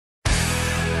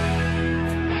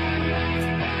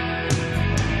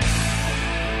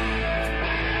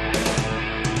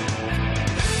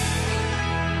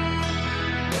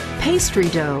Pastry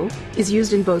dough is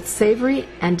used in both savory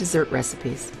and dessert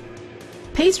recipes.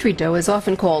 Pastry dough is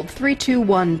often called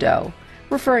 3-2-1 dough,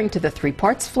 referring to the 3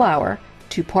 parts flour,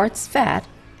 2 parts fat,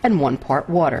 and 1 part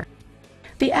water.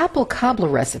 The apple cobbler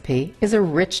recipe is a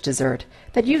rich dessert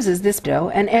that uses this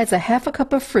dough and adds a half a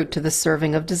cup of fruit to the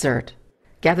serving of dessert.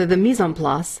 Gather the mise en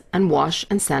place and wash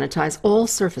and sanitize all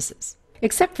surfaces.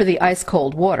 Except for the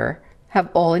ice-cold water, have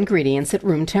all ingredients at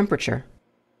room temperature.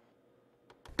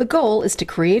 The goal is to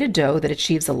create a dough that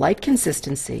achieves a light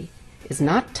consistency, is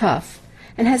not tough,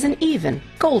 and has an even,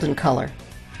 golden color.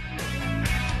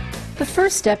 The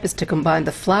first step is to combine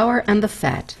the flour and the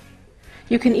fat.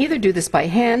 You can either do this by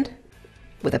hand,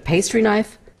 with a pastry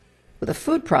knife, with a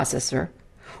food processor,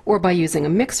 or by using a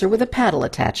mixer with a paddle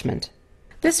attachment.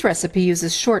 This recipe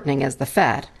uses shortening as the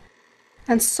fat,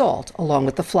 and salt along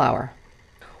with the flour.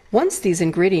 Once these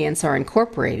ingredients are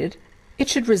incorporated, it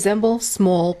should resemble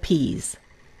small peas.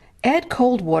 Add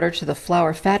cold water to the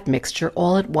flour-fat mixture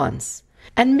all at once,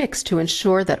 and mix to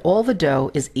ensure that all the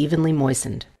dough is evenly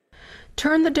moistened.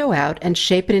 Turn the dough out and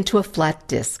shape it into a flat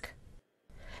disc.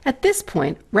 At this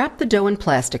point, wrap the dough in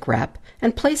plastic wrap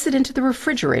and place it into the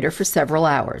refrigerator for several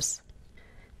hours.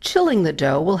 Chilling the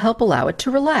dough will help allow it to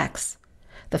relax.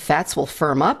 The fats will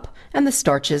firm up and the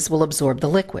starches will absorb the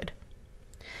liquid.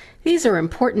 These are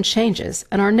important changes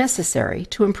and are necessary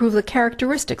to improve the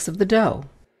characteristics of the dough.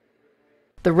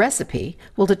 The recipe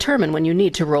will determine when you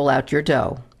need to roll out your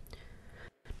dough.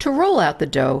 To roll out the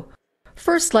dough,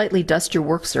 first lightly dust your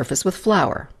work surface with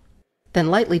flour, then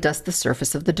lightly dust the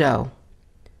surface of the dough.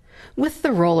 With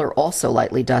the roller also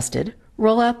lightly dusted,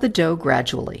 roll out the dough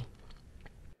gradually.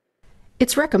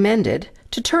 It's recommended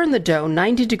to turn the dough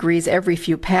 90 degrees every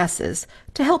few passes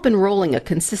to help in rolling a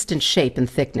consistent shape and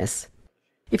thickness.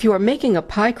 If you are making a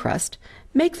pie crust,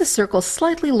 make the circle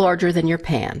slightly larger than your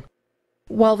pan.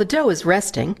 While the dough is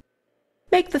resting,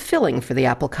 make the filling for the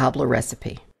apple cobbler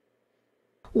recipe.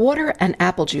 Water and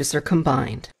apple juice are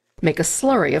combined. Make a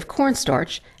slurry of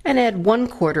cornstarch and add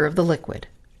 1/4 of the liquid.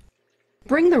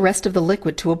 Bring the rest of the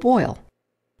liquid to a boil.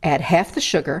 Add half the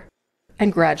sugar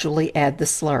and gradually add the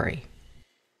slurry.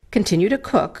 Continue to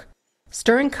cook,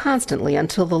 stirring constantly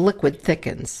until the liquid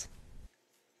thickens.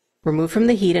 Remove from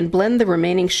the heat and blend the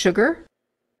remaining sugar,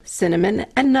 cinnamon,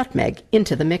 and nutmeg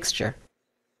into the mixture.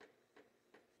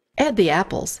 Add the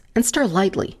apples and stir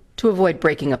lightly to avoid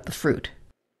breaking up the fruit.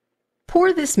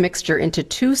 Pour this mixture into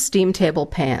 2 steam table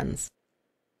pans.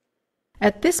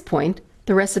 At this point,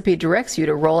 the recipe directs you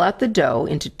to roll out the dough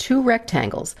into 2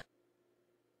 rectangles,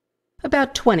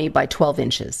 about 20 by 12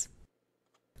 inches.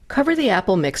 Cover the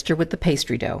apple mixture with the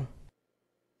pastry dough.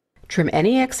 Trim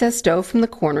any excess dough from the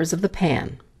corners of the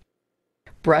pan.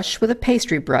 Brush with a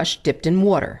pastry brush dipped in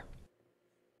water.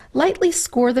 Lightly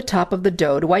score the top of the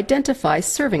dough to identify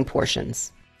serving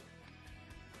portions.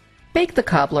 Bake the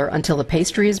cobbler until the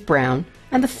pastry is brown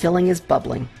and the filling is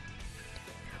bubbling.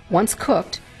 Once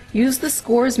cooked, use the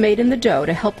scores made in the dough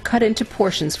to help cut into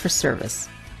portions for service.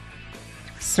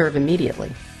 Serve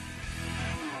immediately.